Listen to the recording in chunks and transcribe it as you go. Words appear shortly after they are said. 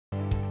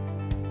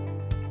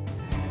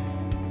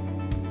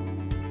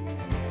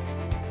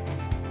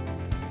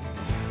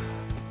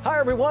Hi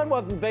everyone,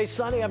 welcome to Bay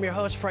Sunny. I'm your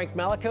host Frank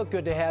Malico.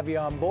 Good to have you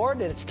on board.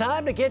 And it's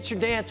time to get your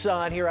dance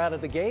on here out of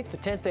the gate. The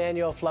 10th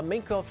annual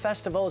Flamenco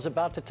Festival is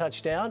about to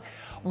touch down.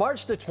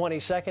 March the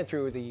 22nd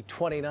through the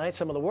 29th.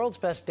 Some of the world's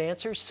best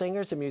dancers,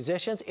 singers, and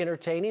musicians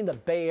entertaining the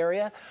Bay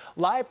Area.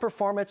 Live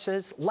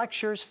performances,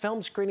 lectures,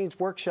 film screenings,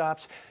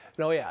 workshops.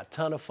 And oh yeah, a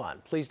ton of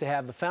fun. Pleased to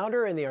have the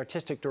founder and the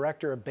artistic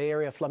director of Bay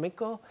Area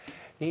Flamenco,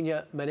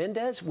 Nina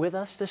Menendez, with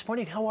us this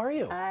morning. How are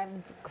you?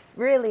 I'm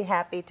really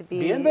happy to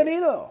be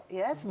Bienvenido.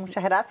 Yes,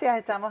 muchas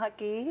gracias. Estamos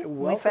aquí.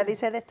 Muy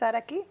felices de estar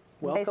aquí.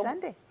 Bay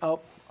Sunday. Oh,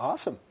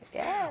 awesome.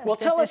 Yeah. Well,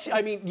 tell us,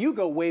 I mean, you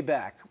go way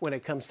back when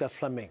it comes to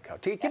flamenco.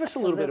 Give us a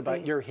little bit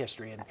about your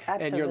history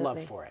and your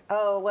love for it.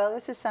 Oh, well,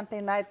 this is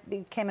something I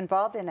became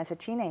involved in as a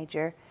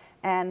teenager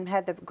and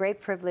had the great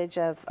privilege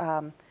of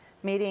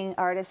meeting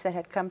artists that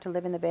had come to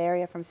live in the Bay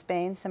Area from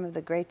Spain, some of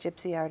the great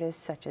gypsy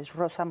artists such as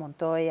Rosa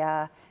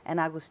Montoya and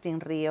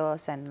Agustin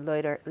Rios and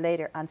later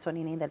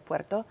Anzolini del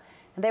Puerto.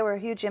 And they were a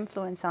huge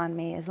influence on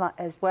me,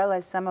 as well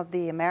as some of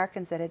the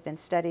Americans that had been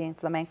studying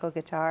flamenco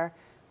guitar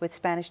with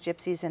Spanish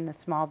gypsies in the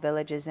small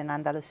villages in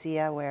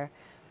Andalusia, where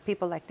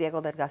people like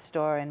Diego del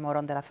Gastor and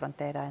Morón de la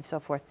Frontera and so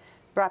forth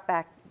brought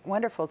back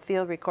wonderful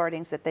field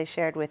recordings that they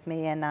shared with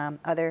me and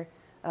other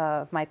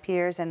of my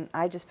peers, and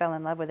I just fell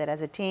in love with it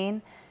as a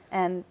teen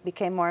and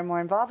became more and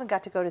more involved and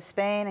got to go to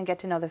Spain and get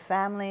to know the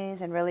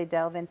families and really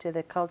delve into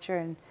the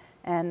culture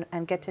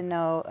and get to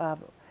know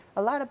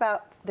a lot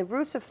about the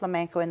roots of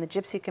flamenco in the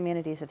gypsy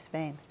communities of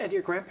Spain. And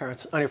your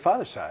grandparents, on your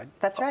father's side,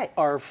 that's right,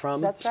 are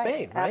from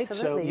Spain, right?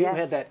 Absolutely, so you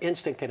had that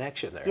instant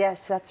connection there.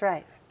 Yes, that's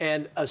right.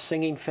 And a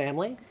singing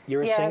family?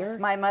 You're a singer? Yes,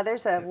 my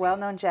mother's a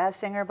well-known jazz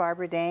singer,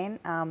 Barbara Dane,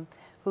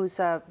 who's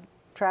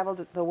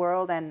traveled the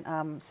world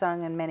and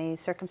sung in many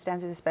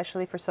circumstances,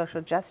 especially for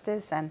social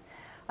justice. And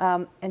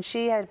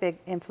she had a big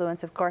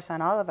influence, of course,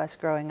 on all of us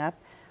growing up.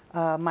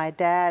 My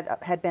dad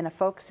had been a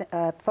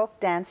folk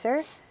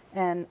dancer,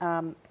 and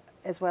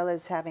as well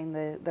as having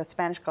the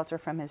Spanish culture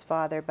from his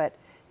father, but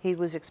he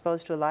was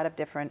exposed to a lot of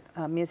different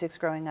musics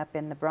growing up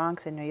in the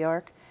Bronx in New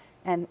York.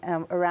 And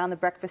around the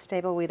breakfast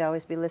table, we'd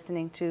always be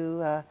listening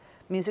to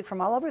music from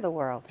all over the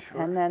world.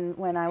 Sure. And then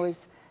when I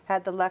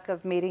had the luck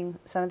of meeting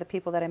some of the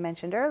people that I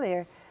mentioned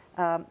earlier,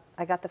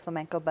 I got the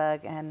flamenco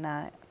bug,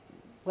 and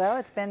well,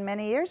 it's been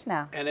many years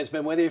now. And it's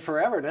been with you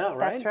forever now,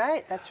 right? That's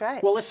right, that's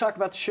right. Well, let's talk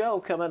about the show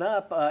coming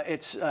up.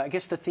 I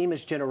guess the theme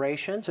is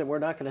generations, and we're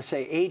not going to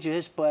say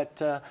ages, but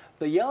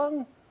the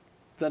young,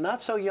 the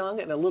not so young,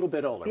 and a little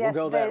bit older. Yes,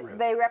 we'll go that route.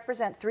 They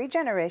represent 3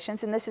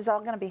 generations, and this is all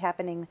going to be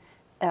happening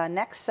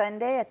next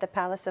Sunday at the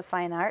Palace of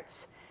Fine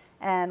Arts,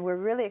 and we're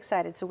really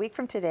excited. It's a week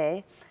from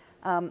today.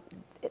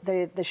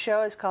 The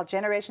show is called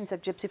Generations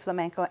of Gypsy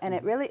Flamenco, and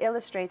it really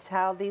illustrates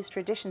how these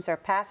traditions are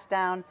passed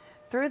down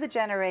through the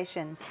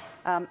generations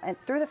and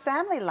through the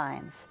family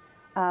lines.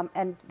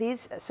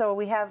 So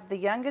we have the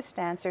youngest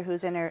dancer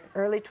who's in her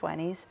early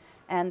 20s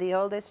and the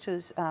oldest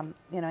who's in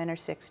her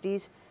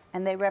 60s,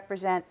 and they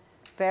represent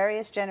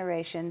various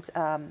generations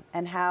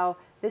and how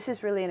this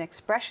is really an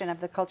expression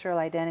of the cultural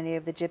identity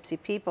of the gypsy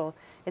people.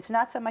 It's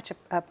not so much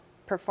a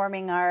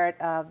performing art,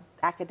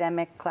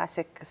 academic,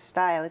 classic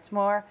style. It's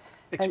more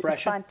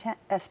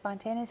a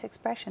spontaneous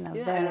expression of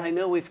and I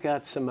know we've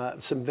got some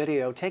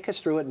video. Take us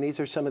through it, and these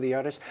are some of the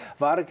artists.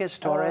 Vargas,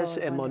 Torres,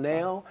 and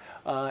Moneo.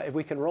 If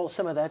we can roll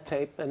some of that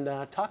tape and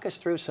talk us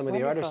through some of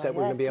the artists that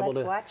we're going to be able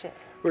to watch it.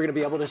 We're going to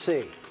be able to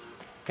see.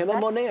 Gema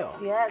Moneo.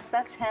 Yes,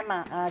 that's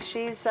Gema.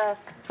 She's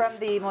from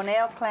the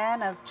Moneo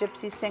clan of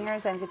gypsy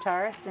singers and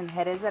guitarists in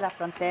Jerez de la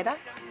Frontera.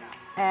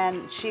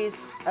 And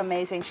she's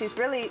amazing. She's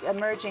really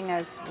emerging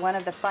as one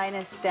of the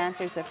finest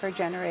dancers of her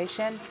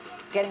generation,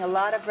 getting a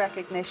lot of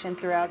recognition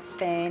throughout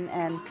Spain,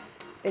 and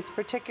it's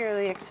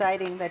particularly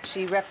exciting that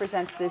she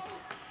represents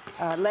this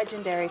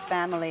legendary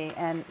family,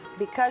 and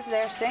because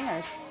they're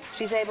singers,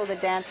 she's able to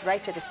dance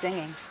right to the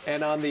singing.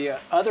 And on the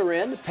other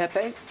end,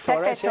 Pepe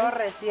Torres? Pepe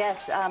Torres,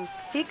 yes.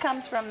 He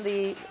comes from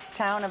the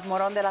town of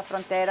Morón de la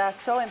Frontera,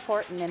 so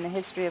important in the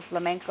history of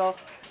flamenco.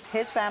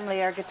 His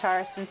family are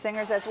guitarists and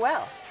singers as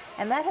well.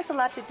 And that has a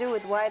lot to do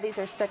with why these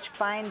are such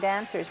fine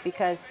dancers,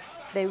 because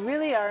they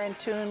really are in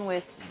tune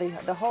with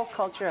the whole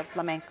culture of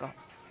flamenco.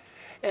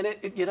 And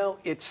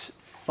it's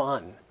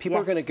fun. People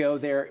are going to go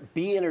there,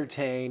 be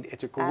entertained.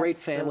 It's a great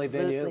family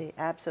venue.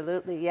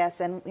 Absolutely, yes.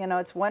 And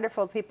it's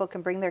wonderful. People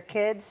can bring their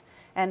kids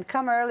and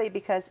come early,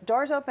 because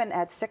doors open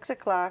at 6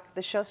 o'clock.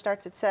 The show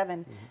starts at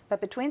 7.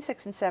 But between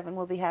 6 and 7,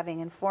 we'll be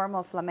having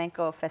informal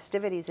flamenco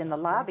festivities in the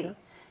lobby.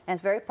 And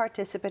it's very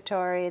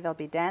participatory. There'll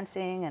be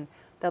dancing, and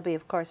there'll be,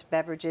 of course,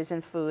 beverages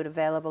and food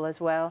available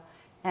as well.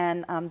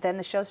 And then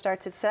the show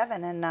starts at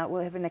 7, and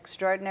we'll have an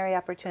extraordinary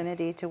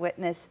opportunity to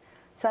witness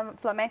some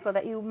flamenco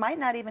that you might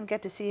not even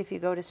get to see if you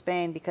go to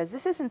Spain, because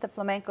this isn't the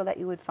flamenco that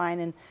you would find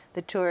in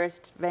the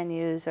tourist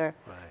venues, or,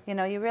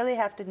 you really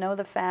have to know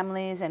the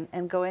families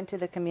and go into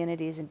the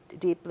communities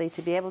deeply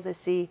to be able to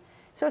see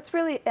So it's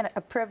really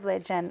a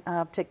privilege and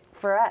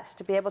for us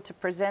to be able to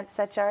present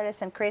such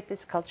artists and create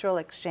these cultural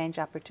exchange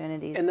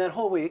opportunities. And that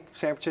whole week,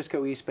 San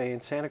Francisco, East Bay,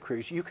 and Santa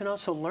Cruz, you can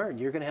also learn.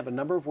 You're going to have a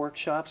number of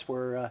workshops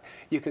where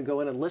you can go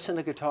in and listen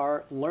to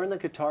guitar, learn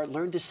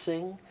to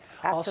sing.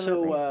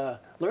 Absolutely. Also,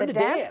 learn to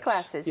dance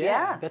classes,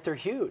 yeah. I bet they're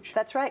huge.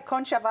 That's right.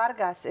 Concha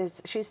Vargas,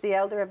 she's the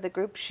elder of the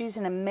group. She's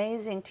an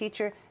amazing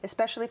teacher,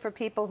 especially for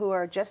people who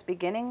are just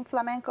beginning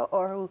flamenco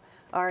or who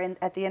are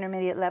at the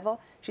intermediate level.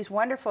 She's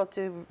wonderful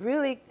to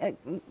really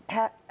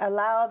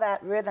allow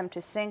that rhythm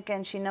to sink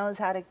in. She knows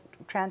how to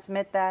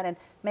transmit that and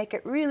make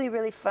it really,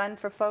 really fun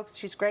for folks.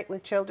 She's great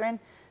with children.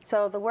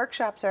 So the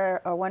workshops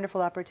are a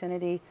wonderful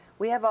opportunity.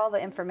 We have all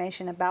the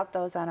information about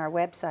those on our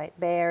website,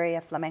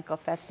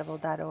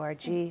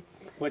 bayareaflamencofestival.org.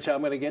 Which I'm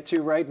going to get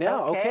to right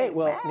now. Okay,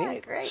 well,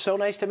 great. So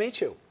nice to meet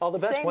you. All the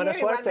best. Same Buena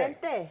here, suerte.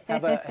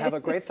 igualmente. Have a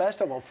great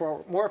festival.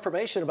 For more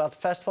information about the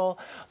festival,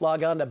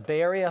 log on to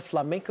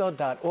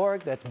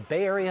bayareaflamenco.org. That's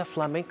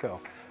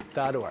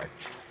bayareaflamenco.org.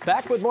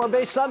 Back with more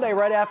Bay Sunday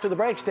right after the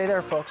break. Stay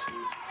there, folks.